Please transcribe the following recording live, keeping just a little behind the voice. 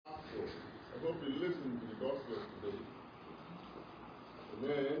hope you listen to the gospel today.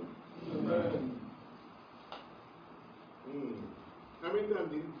 Amen. Amen. How many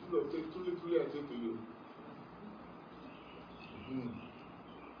times did Jesus say, truly, truly, I say to you?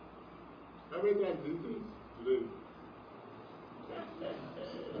 How many times did he say today?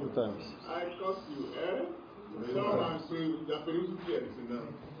 2 times. I curse you, eh? Some are saying, the Peruvians now.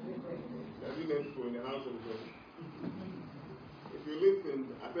 They're doing expo in the house of God. If you listen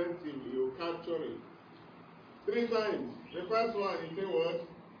attentively, you'll capture it. 3 times. The first one, he said what?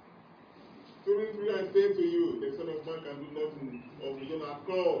 Truly, truly, I say to you, the Son of Man can do nothing of his own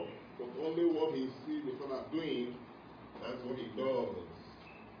accord, but only what he sees the Father doing, that's what he does.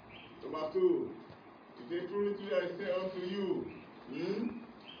 Number 2, he said, truly, truly, I say unto you,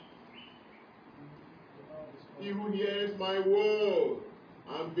 he who hears my word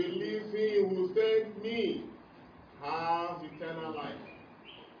and believes him who sent me has eternal life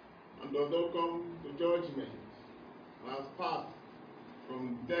and does not come to judgment, and has passed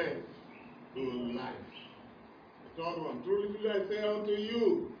from death to life. The third one, truly, truly, I say unto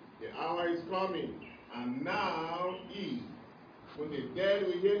you, the hour is coming, and now is, when the dead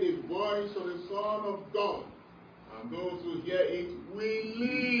will hear the voice of the Son of God, and those who hear it will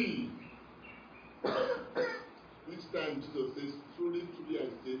live. Each time Jesus says, truly, truly, I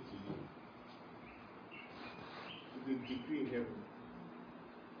say to you, it's a decree in heaven.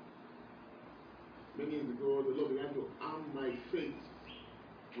 Many years ago, the Lord began to arm my faith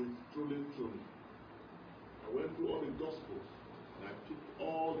with truly, truly. I went through all the Gospels, and I picked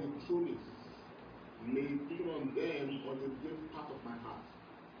all the truths. Meditating on them was a great part of my heart.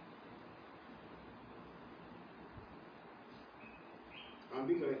 And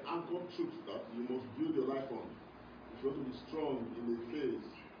these are the anchor truths that you must build your life on if you want to be strong in the face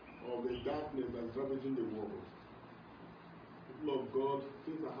of the darkness that's ravaging the world. People of God,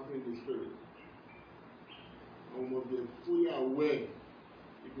 things are happening in the spirit. And we must be fully aware.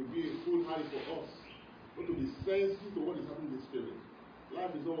 It will be a foolhardy for us not to be sensitive to what is happening in the spirit.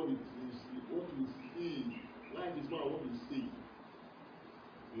 Life is not what we see. Life is not what we see.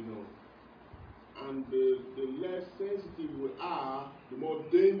 You know. And the less sensitive we are, the more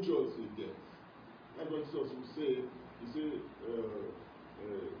dangerous it gets. That's what Jesus will say. He said, you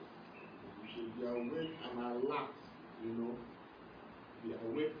should be awake and alert. You know. Be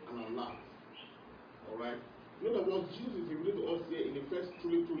awake and alert. Alright? In other words, Jesus is revealing to us here in the first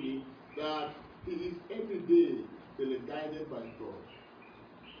truly, that he is every day guided by God.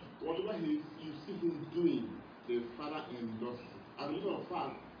 Whatever you see him doing, the Father endorses it. As a matter of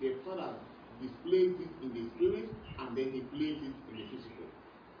fact, the Father displays it in the spirit and then he plays it in the physical.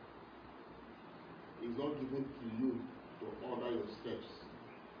 It's not given to you to order your steps.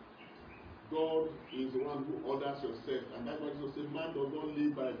 God is the one who orders your steps, and that's why Jesus said, man does not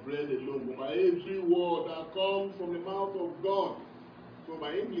live by bread alone, but by every word that comes from the mouth of God. So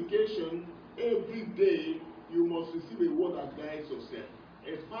by implication, every day you must receive a word that guides yourself.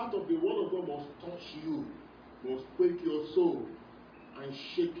 A part of the word of God must touch you, must quake your soul and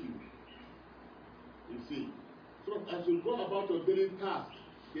shake you. You see. So as you go about your daily task,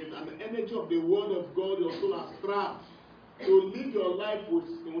 there's an energy of the word of God your soul has trapped. To live your life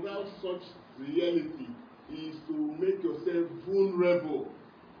without such reality is to make yourself vulnerable.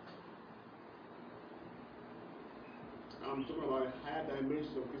 I'm talking about a higher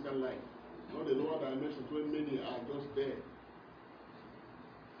dimension of Christian life, not the lower dimensions where many are just there.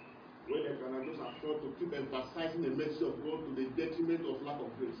 Where they can just afford to keep emphasizing the mercy of God to the detriment of lack of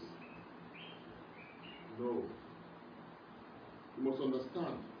grace. No. You must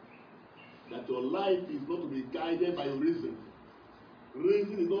understand that your life is not to be guided by your reason.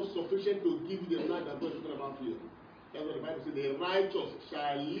 Reason is not sufficient to give you the life that God is talking about here. That's what the Bible says, the righteous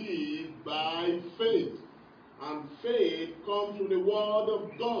shall live by faith. And faith comes from the word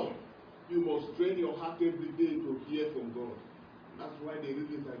of God. You must train your heart every day to hear from God. That's why the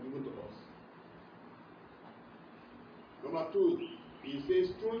reasons are given to us. Number 2, he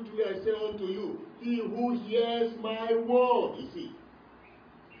says, truly, truly I say unto you, he who hears my word, you see.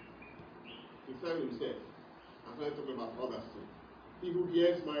 He said himself. I'm not talking about others too. He who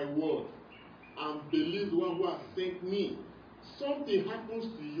hears my word and believes the one who has sent me, something happens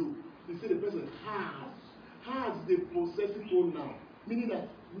to you. He said the person has the possessive pronoun, meaning that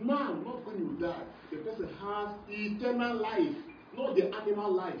now, not when you die, the person has eternal life, not the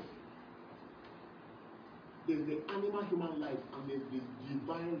animal life. There's the animal human life and there's the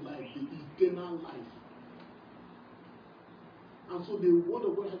divine life, the eternal life. And so the word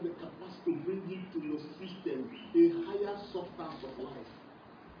of God has the capacity to bring into your system a higher substance of life.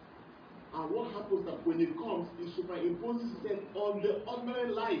 And what happens that when it comes, it superimposes itself on the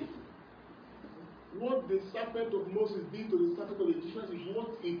ordinary life. What the serpent of Moses did to the serpent of the Egyptians is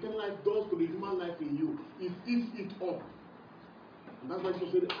what eternal life does to the human life in you. It eats it up. And that's why Jesus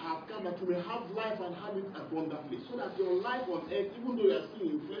said, I have come that you may have life and have it abundantly. So that your life on earth, even though you are still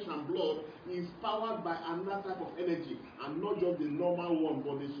in flesh and blood, is powered by another type of energy. And not just the normal one,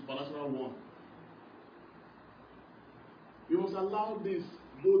 but the supernatural one. You must allow this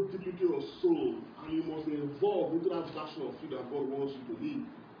go deep into your soul. And you must evolve into that version of you that God wants you to live.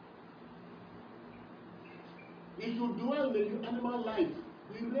 If you dwell in the animal life,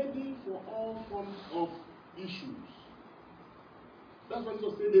 be ready for all forms of issues. That's why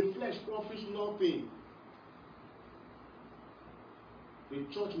Jesus said the flesh profits nothing. The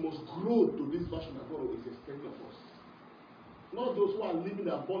church must grow to this version that God is expecting of us. Not those who are living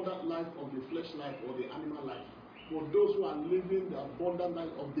the abundant life of the flesh life or the animal life, but those who are living the abundant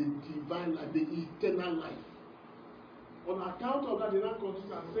life of the divine life, the eternal life. On account of that, the Lord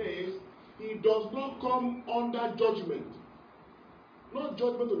continues and says, He does not come under judgment. Not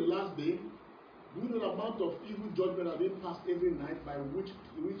judgment on the last day. Do you know the amount of evil judgment that being passed every night by witch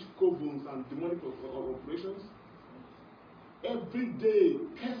covens and demonic operations? Every day,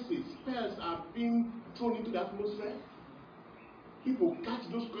 curses, spells are being thrown into the atmosphere. People catch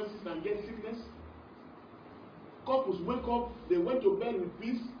those curses and get sickness. Couples wake up, they went to bed with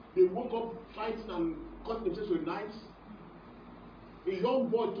peace, they woke up fighting and cutting themselves with knives. A young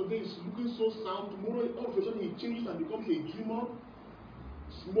boy today is looking so sound, tomorrow all of a sudden he changes and becomes a demon,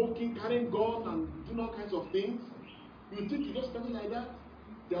 smoking, carrying guns and doing all kinds of things. You think you just something like that?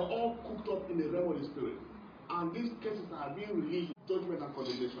 They are all cooked up in the realm of the spirit. And these cases are being released with judgment and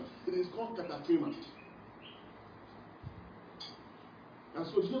condemnation. It is called katakrima. And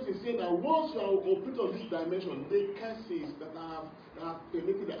so Jesus is saying that once you are operating on this dimension, the curses that are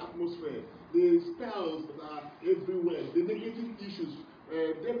permeating the atmosphere, the spells that are everywhere, the negative issues,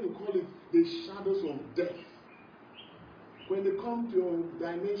 then we call it the shadows of death. When they come to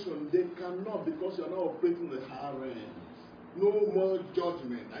your dimension, they cannot, because you are not operating the higher realm. No more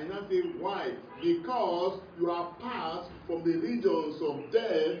judgment. And you say why? Because you are passed from the regions of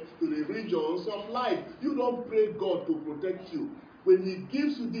death to the regions of life. You don't pray God to protect you. When He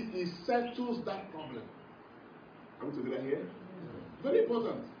gives you this, He settles that problem. Are we together here? Very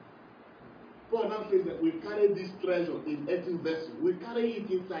important. Paul now says that we carry this treasure in earthen vessel. We carry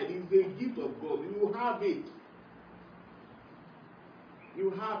it inside. It's a gift of God. You have it. You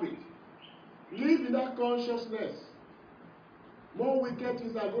have it. Live in that consciousness. More wicked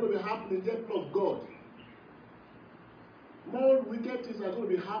things are going to be happening in the temple of God. More wicked things are going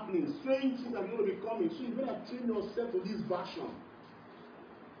to be happening. Strange things are going to be coming. So you better train yourself to this version.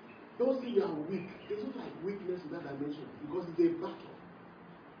 Don't say you are weak. There's not like weakness in that dimension because it's a battle.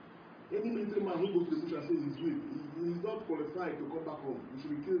 Any military man who goes to the bush and says he's weak, he's not qualified to come back home. You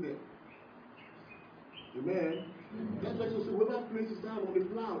should be killed there. Amen. That's why Jesus said, whoever places down on the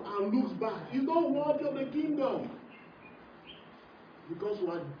plow and looks back, he's not worthy of the kingdom. Because you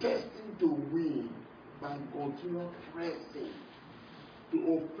are destined to win by continual pressing to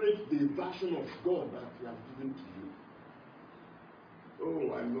operate the version of God that He has given to you.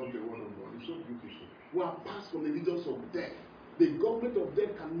 Oh, I love the word of God. It's so beautiful. We are passed from the regions of death. The government of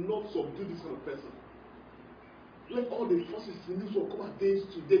death cannot subdue this kind of person. Let all the forces in this world come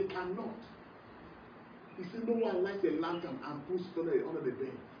against you. They cannot. He said, no one lights a lantern and puts it under the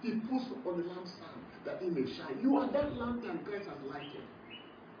bed. He puts it on the lampstand that it may shine. You are that lantern Christ has lighted.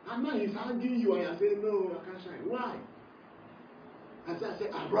 And now He's hanging you and you're saying, no, I can't shine. Why? And so I say,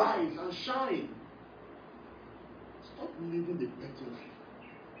 arise and shine. Stop living the petty life.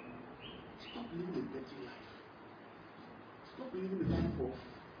 Stop living the petty life. Stop living the life of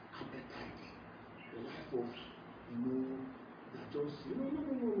appetite. The life of, that just, no.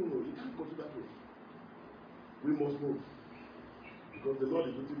 You can't continue that way. We must move. Because the Lord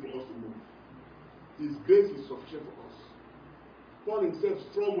is waiting for us to move. His grace is sufficient for us. Paul himself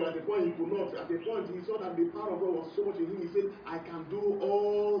struggled at the point he could not. At the point he saw that the power of God was so much in him. He said, I can do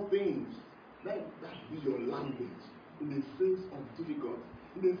all things. Let that be your language in the face of difficulty.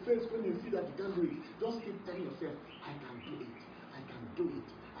 In the face when you feel that you can't do it, just keep telling yourself, I can do it. I can do it.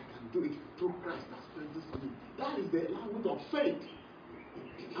 I can do it through Christ that strengthens me. That is the language of faith.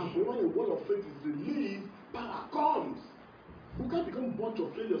 And when a word of faith is released, power comes. You can't become a bunch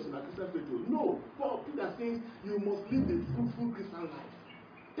of failures in a Christian faith. No. Paul Peter says you must live a fruitful Christian life.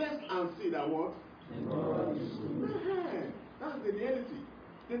 Test and see that what? That's the reality.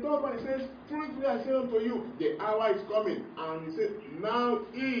 The third one, he says, truly I say unto you, the hour is coming. And he said, now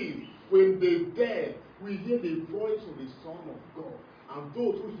is when the dead will hear the voice of the Son of God. And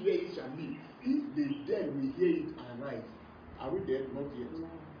those who hear it shall live. If the dead will hear it and rise, are we dead? Not yet.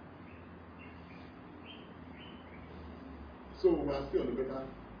 So we are still on the better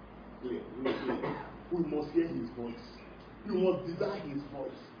play. We must hear his voice. You must desire his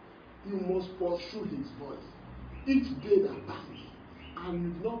voice. You must pursue his voice. Each day that passes, and you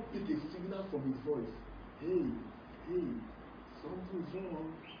do not pick a signal from his voice. Hey, something's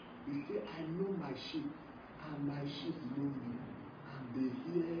wrong. He say, I know my sheep, and my sheep know me, and they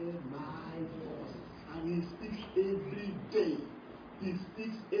hear my voice. And he speaks every day. He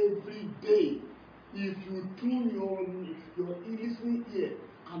speaks every day. If you tune your listening ear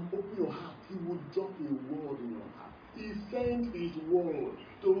and open your heart, he will drop a word in your heart. He sent his word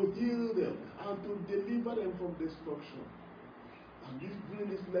to heal them and to deliver them from destruction. And during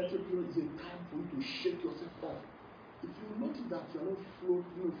this lecture period is a time for you to shake yourself off. If you notice that you are not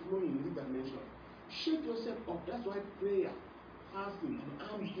flowing in this dimension, shake yourself off. That's why prayer, fasting, and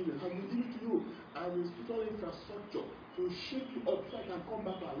alms giving has been given to you as a spiritual infrastructure to shake you up so I can come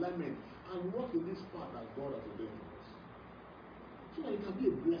back to alignment and walk in this path that God has ordained for us. So that you can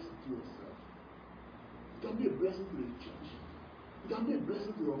be a blessing to yourself. You can be a blessing to the church. You can be a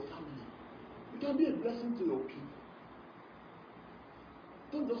blessing to your family. You can be a blessing to your people.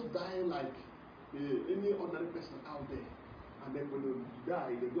 Don't just die like any ordinary person out there, and then when you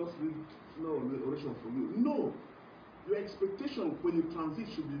die, they just read oration for you. No, your expectation when you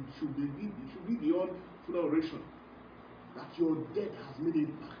transit should be beyond funeral oration. That your death has made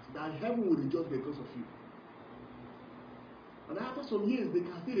impact. That heaven will rejoice because of you. And after some years, they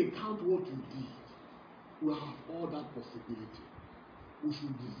can still recount what you did. We have all that possibility. We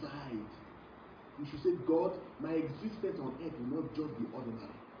should decide. You should say, God, my existence on earth will not just be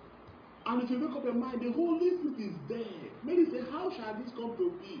ordinary. And if you make up your mind, the Holy Spirit is there. Many say, how shall this come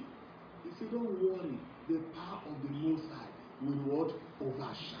to be? He said, don't worry. The power of the Most High will what?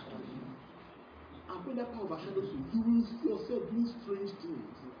 Overshadow you. And when that power overshadows you, you will see yourself doing strange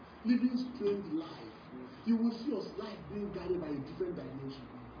things, living strange life. You will see your life being guided by a different dimension.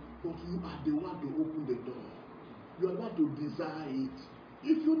 But you are the one to open the door. You are the one to desire it.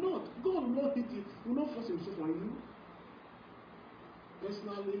 If you're not, God will not hit it, will not force himself on you.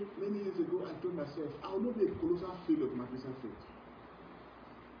 Personally, many years ago, I told myself, I will not be a colossal failure of my Christian faith.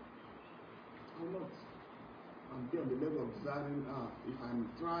 I will not. I'm there on the level of desiring, if I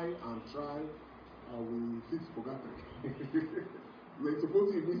try, I will hit purgatory. We're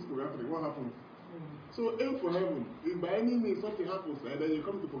supposed to miss purgatory. What happens? So aim for heaven. If by any means something happens, and then you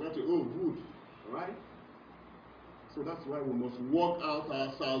come to purgatory, oh, good. Right? So that's why we must work out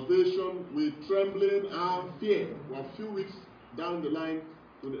our salvation with trembling and fear. We're a few weeks down the line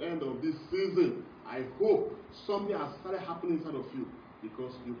to the end of this season. I hope something has started happening inside of you,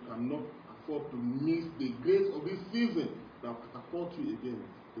 because you cannot afford to miss the grace of this season that will catapult you again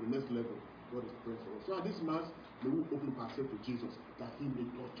to the next level. God is praying for us. So at this mass, may we open ourselves to Jesus, that he may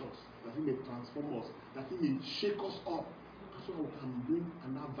touch us, that he may transform us, that he may shake us up, so we can bring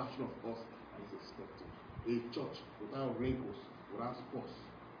another version of us that is expected. A church without wrinkles, without spots,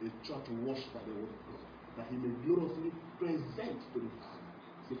 a church washed by the word of God, that he may gloriously present to the Father.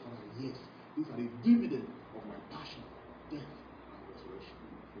 Say, Father, yes, these are the dividend of my passion, death, and resurrection.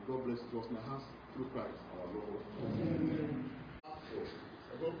 May God bless us in the house through Christ our Lord. Amen.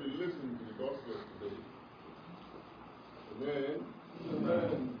 I hope you listen to the gospel today. Amen.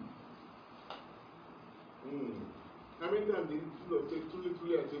 Amen. How many times did you say,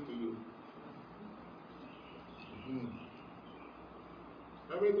 truly, I say to you?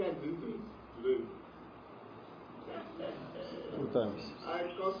 How many times did you say today? 2 times. I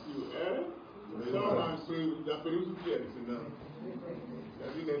curse you, eh? No, I'm saying, the Perusian now. I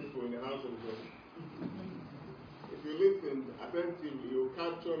didn't go in the house of God. If you listen attentively, you'll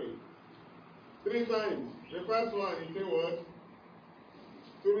capture it. 3 times. The first one, he said what?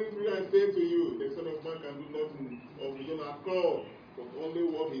 Truly, I say to you, the Son of Man can do nothing of his own accord, but only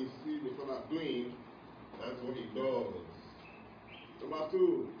what he sees the Father doing, that's what he does. Number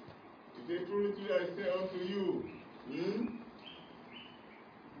 2, he said, truly, I say unto you,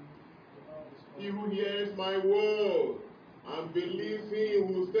 he who hears my word and believes him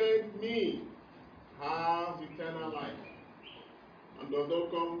who sent me has eternal life, and does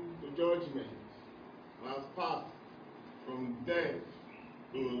not come to judgment, and has passed from death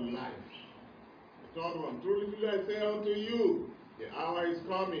to life. The third one, truly I say unto you, the hour is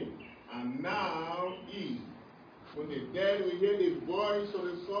coming, and now is, when the dead will hear the voice of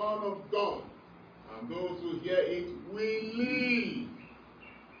the Son of God, and those who hear it will live.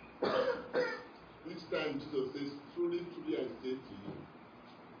 Each time Jesus says, truly I say to you,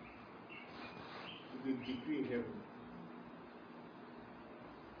 it's a decree in heaven.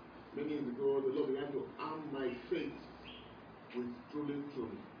 Many years ago, the Lord began to arm my faith with truly.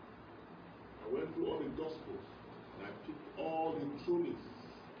 I went through all the Gospels, And I pick all the truths,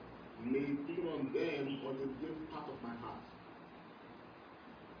 meditate on them on the deep part of my heart.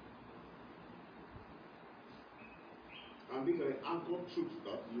 And these are the anchor truths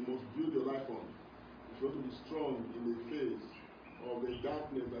that you must build your life on if you want to be strong in the face of the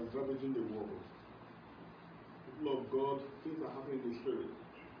darkness that's ravaging the world. People of God, things are happening in the spirit.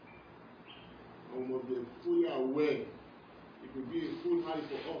 And we must be fully aware. It will be a foolhardy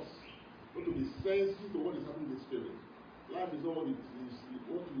for us not to be sensitive to what is happening in the spirit. Life is not what we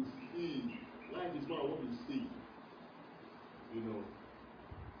see. Life is not what we see. You know.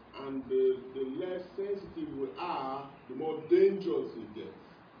 And the less sensitive we are, the more dangerous it gets.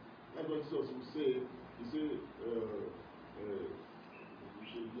 That's what Jesus will say. He said, you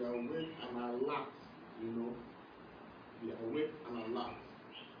should be awake and alert. You know, be awake and alert.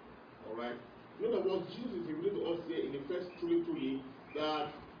 All right. You know that what Jesus is revealing to us here in the first truly, that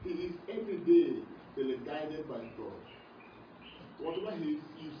he is every day guided by God. Whatever you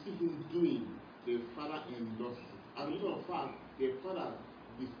see him doing, the Father endorses it. As a matter of fact, the Father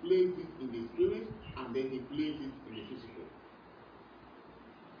displays it in the spirit and then he plays it in the physical.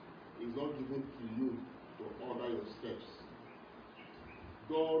 It's not given to you to order your steps.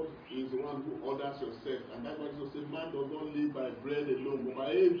 God is the one who orders your steps, and that's why Jesus said, man does not live by bread alone, but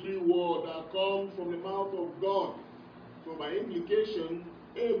by every word that comes from the mouth of God. So by implication,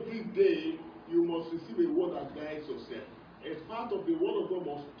 every day you must receive a word that guides yourself. A part of the word of God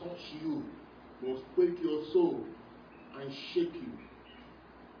must touch you, must quake your soul and shake you.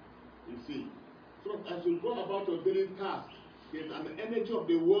 You see, so as you go about your daily task, there's an energy of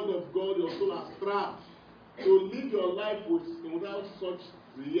the word of God your soul has trapped. To live your life without such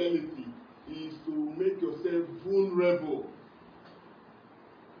reality is to make yourself vulnerable.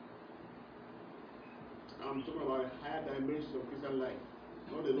 I'm talking about a higher dimension of Christian life,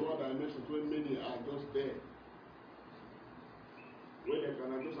 not the lower dimensions where many are just there, where they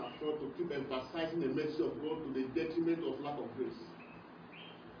can just afford to keep emphasizing the message of God to the detriment of lack of grace.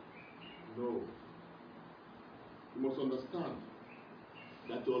 No. You must understand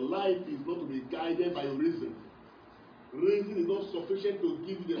that your life is not to be guided by your reason. Reason is not sufficient to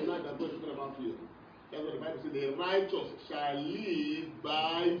give you the life that God is talking about here. That's what the Bible says, the righteous shall live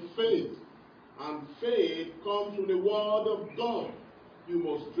by faith. And faith comes from the word of God. You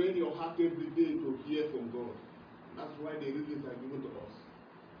must train your heart every day to hear from God. That's why the reasons are given to us.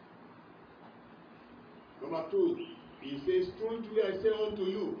 Number 2, he says, truly I say unto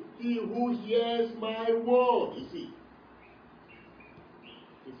you, he who hears my word, you see,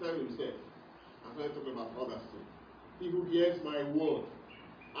 he said himself, I'm not talking about others too. He who hears my word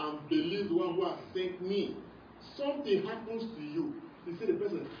and believes the one who has sent me, something happens to you. He said the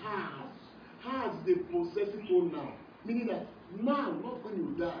person has the possessive pronoun, meaning that now, not when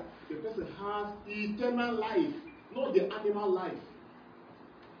you die, the person has eternal life, not the animal life.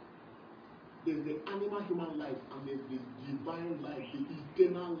 There's the animal human life and there's the divine life, the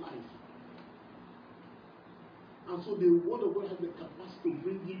eternal life. And so the word of God has the capacity to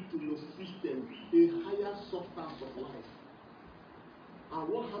bring into your system a higher substance of life. And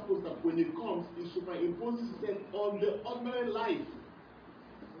what happens that when it comes, it superimposes itself on the ordinary life.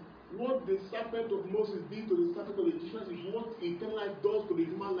 What the serpent of Moses did to the serpent of the Egyptians is what eternal life does to the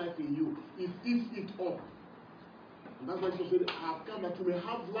human life in you. It eats it up. And that's why Jesus said, I have come that you may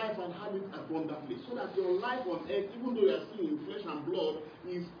have life and have it abundantly. So that your life on earth, even though you are still in flesh and blood,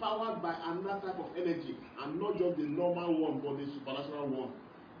 is powered by another type of energy. And not just the normal one, but the supernatural one.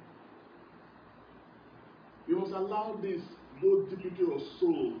 You must allow this go deep into your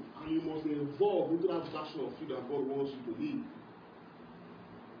soul, and you must evolve into that version of you that God wants you to live.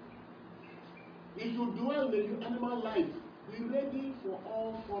 If you dwell in the animal life, be ready for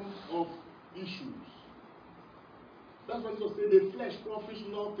all forms of issues. That's why Jesus said the flesh profits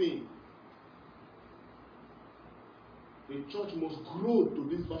nothing. The church must grow to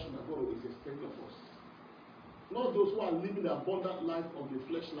this version that God is expecting of us. Not those who are living the abundant life of the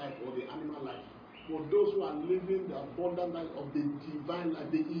flesh life or the animal life, but those who are living the abundant life of the divine life,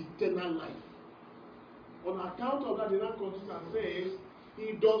 the eternal life. On account of that, the Lord continues and says,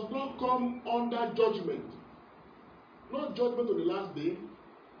 he does not come under judgment. Not judgment on the last day.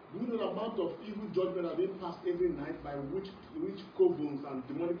 Do you know the amount of evil judgment that being passed every night by which covens and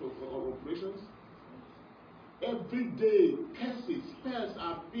demonic operations? Every day, curses, spells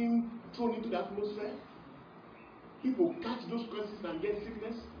are being thrown into the atmosphere. People catch those curses and get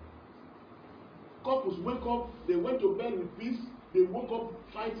sickness. Couples wake up, they went to bed with peace, they woke up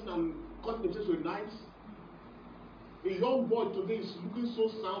fighting and cutting themselves with knives. A young boy today is looking so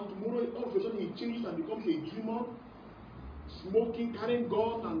sound, tomorrow all of a sudden he changes and becomes a demon, smoking, carrying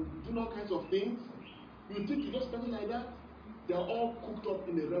guns and doing all kinds of things. You think you just started like that? They are all cooked up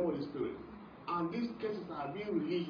in the realm of the spirit. And these cases are being released